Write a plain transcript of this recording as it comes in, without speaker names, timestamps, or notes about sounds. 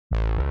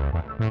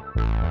Hello,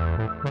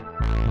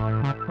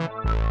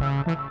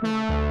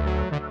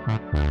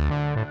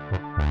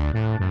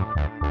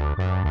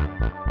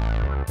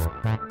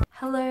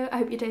 I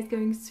hope your day's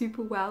going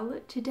super well.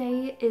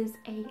 Today is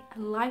a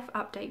life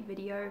update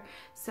video,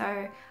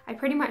 so I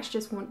pretty much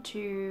just want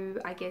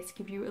to, I guess,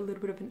 give you a little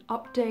bit of an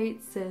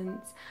update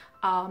since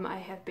I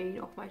have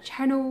been off my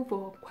channel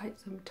for quite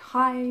some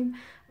time,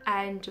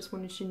 and just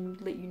wanted to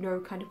let you know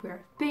kind of where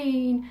I've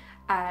been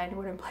and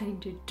what I'm planning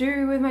to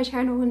do with my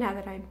channel now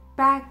that I'm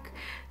back.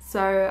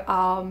 So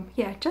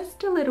yeah,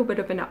 just a little bit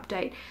of an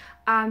update.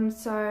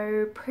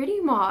 So pretty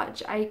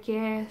much, I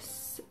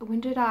guess,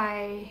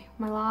 my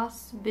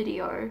last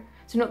video,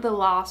 so not the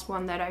last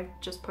one that I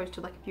just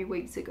posted like a few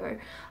weeks ago,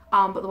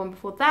 but the one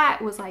before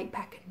that was like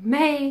back in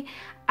May,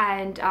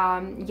 and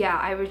yeah,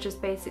 I was just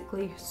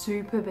basically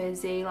super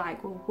busy,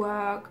 like with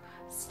work,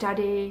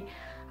 study,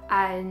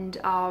 and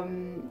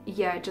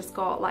yeah, just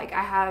got like,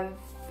 I have,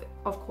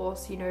 of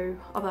course, you know,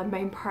 other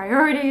main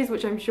priorities,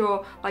 which I'm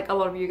sure like a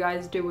lot of you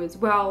guys do as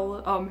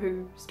well,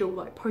 who still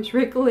like post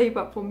regularly,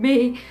 but for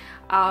me,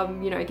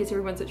 you know, I guess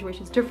everyone's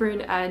situation is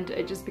different, and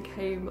it just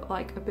became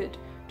like a bit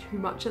too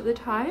much at the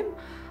time.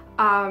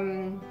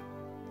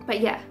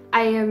 But yeah,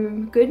 I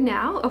am good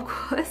now, of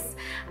course.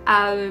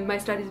 My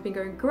studies have been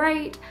going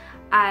great,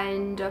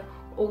 and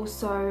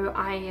also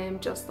I am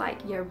just like,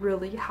 yeah,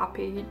 really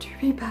happy to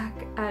be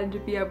back and to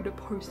be able to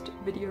post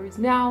videos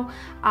now.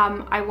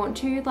 I want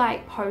to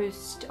like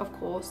post, of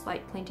course,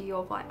 like plenty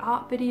of like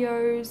art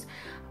videos.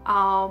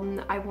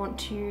 I want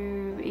to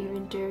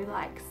even do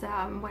like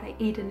some what I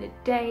eat in a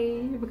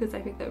day, because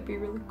I think that would be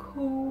really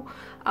cool.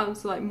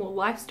 So like more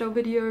lifestyle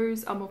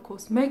videos, of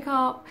course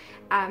makeup.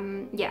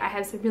 Yeah, I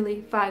have some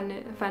really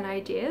fun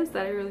ideas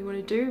that I really want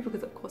to do,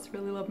 because of course I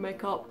really love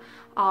makeup.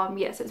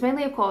 Yeah, so it's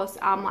mainly, of course,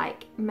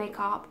 like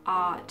makeup,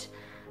 art,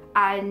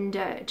 and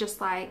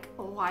just like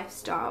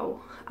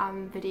lifestyle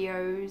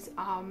videos.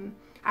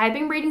 I've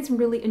been reading some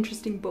really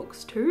interesting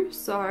books too,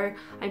 so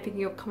I'm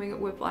thinking of coming up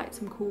with like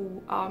some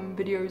cool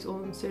videos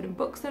on certain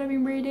books that I've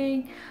been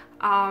reading.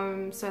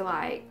 So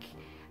like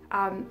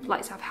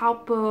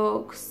self-help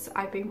books.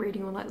 I've been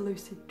reading on like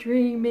lucid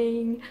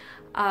dreaming,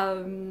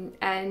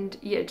 and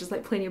yeah, just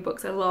like plenty of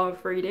books I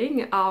love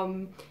reading.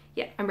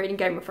 Yeah, I'm reading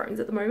Game of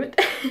Thrones at the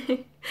moment.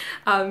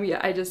 Yeah,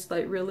 I just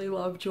like really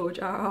love George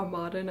R.R.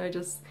 Martin. I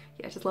just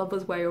love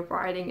his way of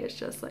writing. It's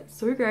just like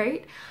so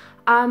great.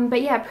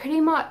 But yeah, pretty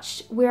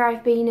much where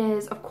I've been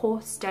is, of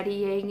course,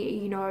 studying,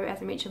 you know,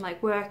 as I mentioned,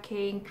 like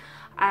working,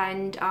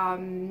 and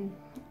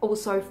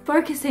also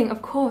focusing,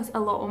 of course, a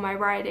lot on my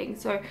writing.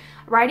 So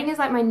writing is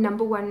like my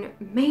 #1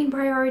 main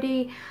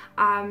priority.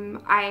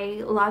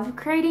 I love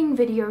creating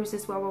videos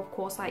as well, of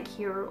course, like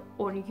here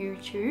on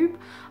YouTube,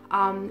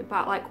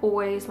 but like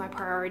always my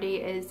priority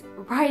is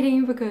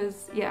writing,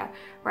 because yeah,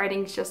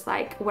 writing is just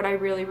like what I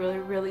really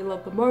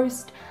love the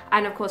most,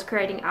 and of course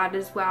creating art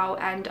as well,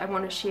 and I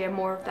want to share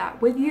more of that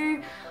with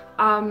you.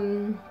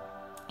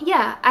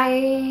 Yeah,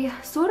 I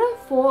sort of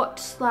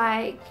thought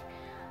like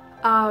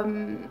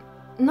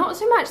not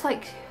so much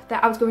like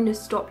that I was going to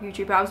stop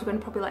YouTube, but I was going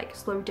to probably like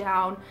slow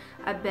down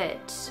a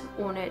bit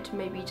on it,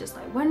 maybe just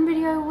like 1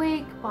 video a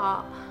week,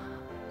 but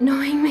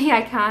knowing me,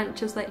 I can't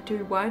just like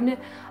do one.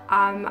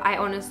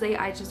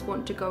 I just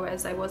want to go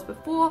as I was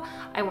before.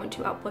 I want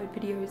to upload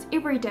videos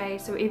every day,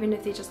 so even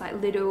if they're just like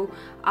little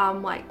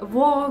like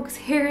vlogs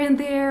here and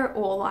there,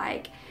 or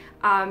like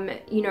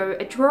you know,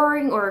 a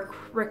drawing or a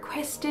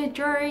requested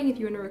drawing, if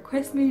you want to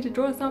request me to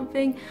draw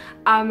something,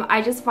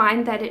 I just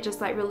find that it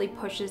just like really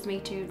pushes me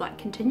to like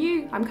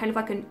continue. I'm kind of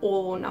like an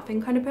all or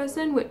nothing kind of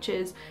person, which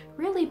is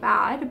really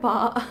bad,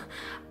 but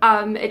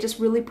it just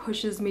really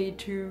pushes me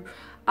to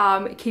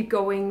keep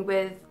going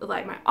with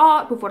like my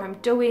art, with what I'm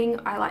doing.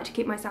 I like to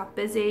keep myself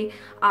busy.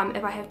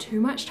 If I have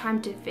too much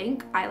time to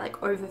think, I like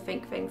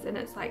overthink things, and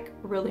it's like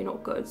really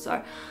not good.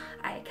 So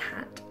I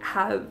can't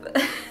have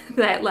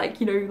that, like,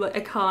 you know, like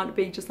I can't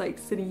be just like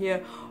sitting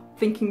here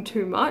thinking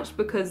too much,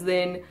 because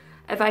then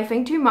if I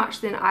think too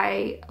much, then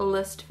I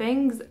list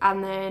things,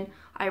 and then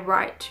I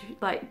write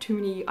like too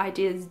many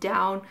ideas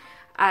down,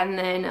 and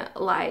then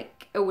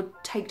like it would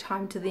take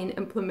time to then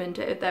implement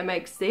it, if that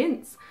makes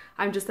sense.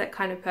 I'm just that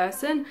kind of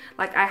person.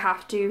 Like I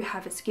have to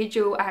have a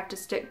schedule, I have to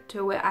stick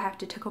to it, I have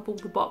to tick off all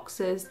the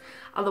boxes,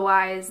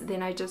 otherwise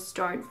then I just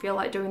don't feel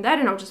like doing that,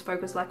 and I'll just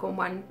focus like on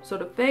one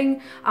sort of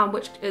thing,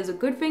 which is a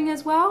good thing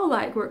as well,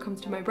 like where it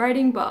comes to my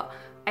writing, but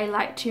I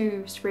like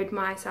to spread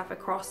myself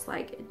across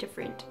like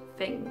different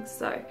things,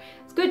 so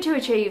it's good to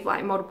achieve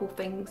like multiple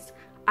things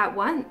at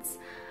once.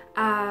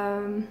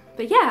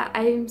 But yeah,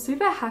 I'm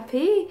super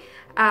happy.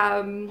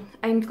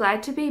 I'm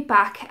glad to be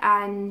back,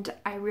 and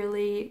I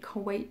really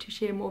can't wait to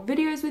share more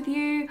videos with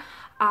you.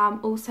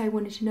 Also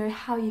wanted to know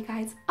how you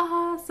guys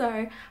are,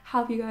 so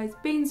how have you guys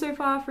been so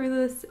far through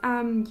this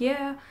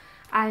year?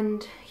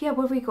 And yeah,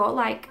 what have we got?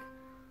 Like,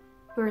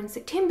 we're in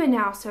September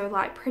now, so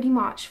like pretty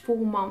much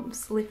 4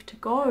 months left to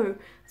go.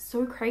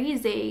 So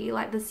crazy,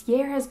 like this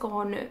year has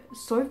gone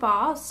so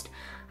fast,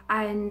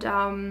 and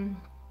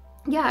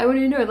yeah, I want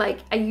to know, like,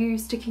 are you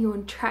sticking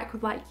on track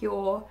with like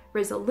your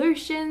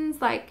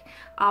resolutions? Like,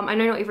 I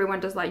know not everyone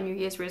does like New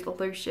Year's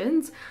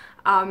resolutions.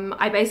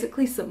 I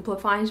basically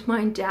simplified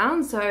mine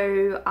down,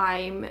 so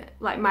I'm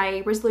like, my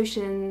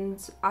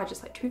resolutions are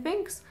just like 2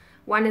 things.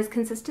 One is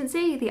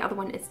consistency, the other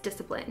one is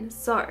discipline.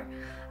 So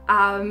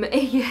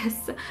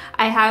yes,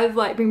 I have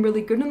like been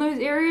really good in those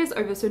areas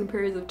over certain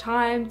periods of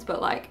times,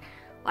 but like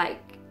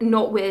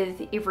not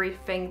with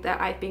everything that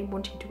I've been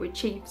wanting to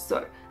achieve.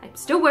 So I'm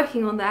still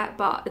working on that,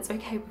 but it's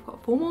okay, we've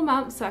got 4 more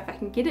months, so if I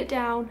can get it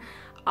down,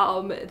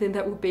 then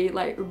that would be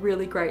like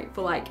really great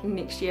for like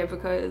next year,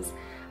 because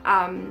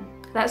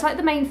that's like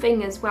the main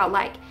thing as well.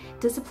 Like,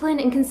 discipline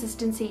and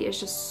consistency is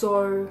just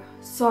so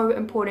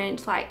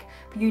important, like,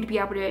 for you to be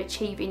able to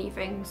achieve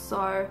anything.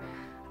 So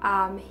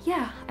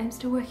yeah, I'm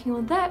still working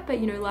on that, but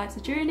you know, life's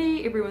a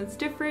journey, everyone's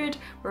different,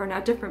 we're on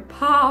our different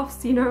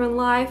paths, you know, in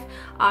life.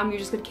 You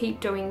just got to keep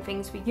doing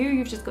things for you,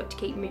 you've just got to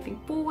keep moving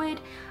forward,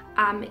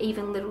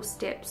 even little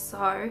steps.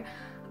 So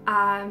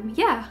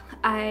yeah,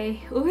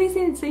 I always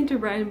seem to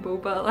ramble,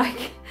 but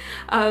like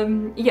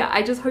yeah,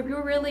 I just hope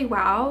you're really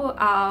well.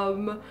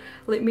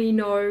 Let me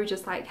know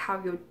just like how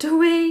you're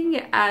doing,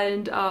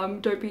 and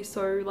don't be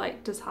so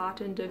like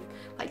disheartened if,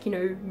 like, you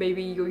know,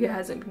 maybe your year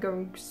hasn't been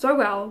going so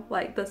well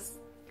like this,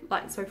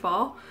 like so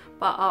far,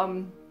 but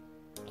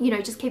you know,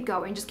 just keep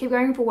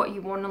going for what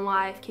you want in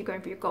life, keep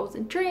going for your goals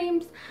and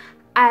dreams,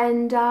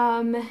 and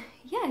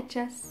yeah,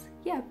 just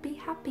be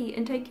happy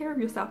and take care of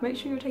yourself. Make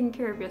sure you're taking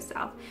care of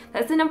yourself.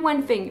 That's the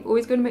 #1 thing. You've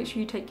always got to make sure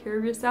you take care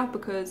of yourself,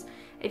 because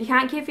if you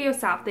can't care for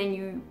yourself, then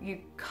you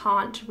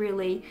can't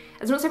really,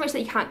 it's not so much that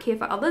you can't care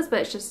for others,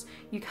 but it's just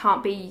you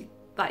can't be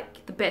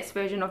like the best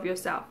version of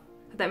yourself,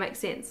 if that makes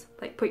sense.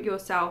 Like, put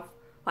yourself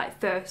like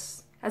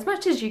first as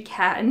much as you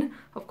can,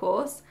 of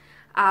course,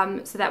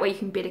 so that way you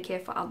can better care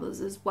for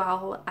others as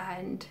well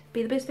and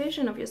be the best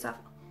version of yourself.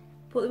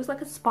 I thought there was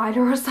like a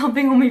spider or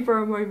something on me for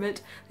a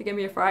moment that gave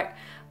me a fright.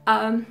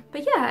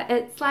 But yeah,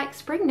 it's like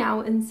spring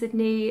now in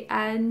Sydney,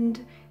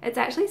 and it's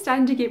actually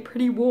starting to get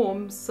pretty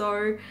warm,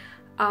 so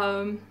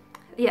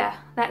yeah,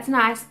 that's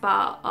nice,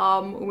 but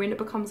when it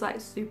becomes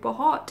like super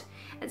hot,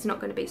 it's not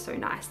going to be so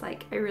nice.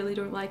 Like, I really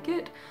don't like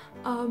it.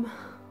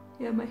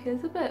 Yeah, my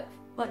hair's a bit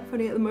like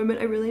funny at the moment,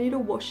 I really need to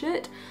wash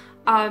it.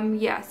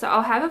 Yeah, so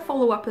I'll have a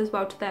follow-up as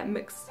well to that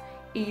Mix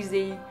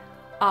Easy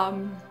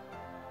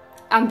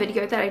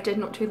video that I did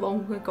not too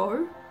long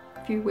ago,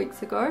 a few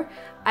weeks ago,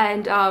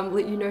 and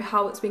let you know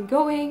how it's been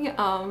going.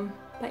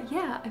 But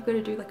yeah, I've got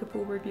to do like a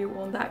full review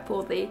on that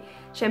for the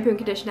shampoo and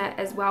conditioner,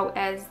 as well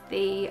as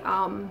the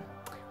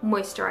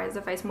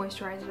moisturizer, face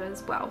moisturizer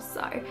as well.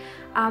 So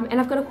and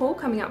I've got a haul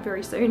coming up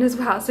very soon as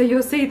well, so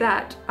you'll see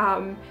that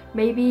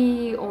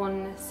maybe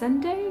on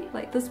Sunday,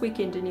 like this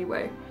weekend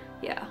anyway.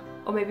 Yeah,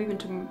 or maybe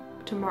even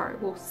tomorrow,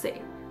 we'll see.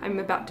 I'm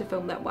about to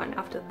film that one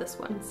after this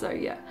one, so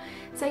yeah.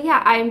 So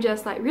yeah, I'm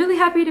just like really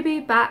happy to be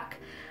back,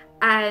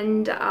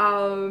 and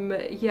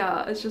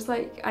yeah, it's just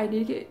like I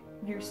need to get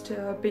used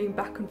to being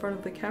back in front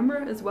of the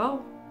camera as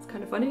well. It's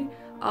kind of funny.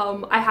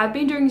 I have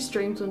been doing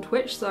streams on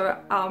Twitch, so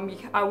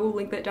I will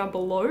link that down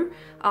below.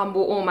 Well,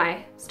 all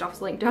my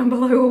stuff's linked down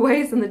below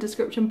always in the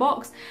description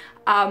box.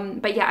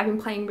 But yeah, I've been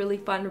playing really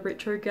fun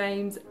retro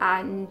games,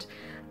 and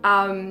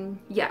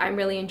yeah, I'm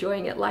really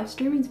enjoying it. Live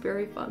streaming is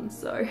very fun,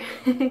 so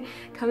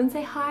come and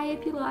say hi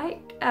if you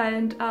like.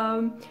 And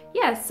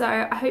yeah, so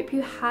I hope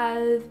you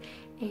have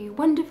a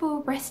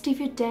wonderful rest of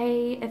your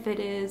day. If it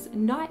is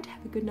night,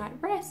 have a good night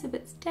rest. If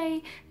it's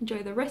day,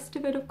 enjoy the rest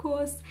of it, of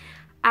course.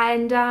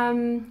 And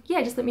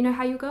yeah, just let me know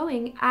how you're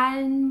going,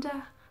 and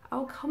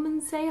I'll come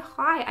and say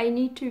hi. I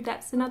need to,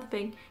 that's another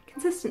thing,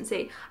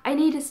 consistency. I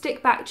need to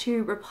stick back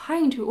to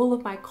replying to all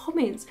of my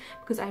comments,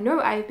 because I know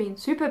I've been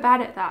super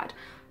bad at that.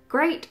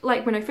 Great,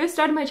 like when I first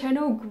started my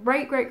channel,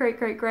 great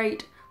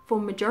for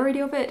majority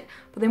of it,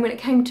 but then when it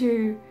came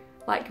to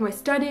like my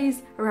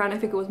studies around, I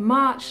think it was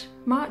March,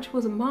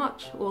 was it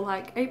March or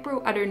like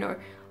April? I don't know.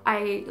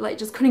 I like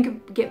just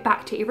couldn't get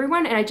back to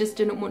everyone, and I just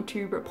didn't want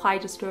to reply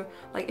just to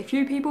like a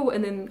few people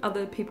and then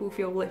other people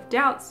feel left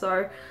out.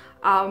 So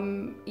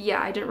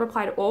yeah, I didn't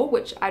reply to all,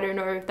 which I don't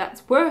know if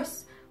that's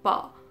worse,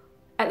 but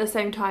at the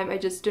same time I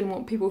just didn't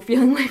want people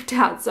feeling left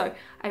out. So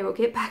I will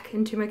get back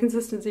into my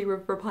consistency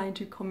with replying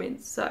to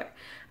comments. So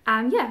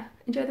yeah,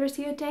 enjoy the rest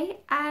of your day,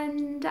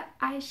 and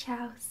I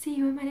shall see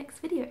you in my next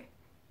video.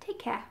 Take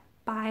care.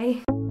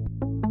 Bye.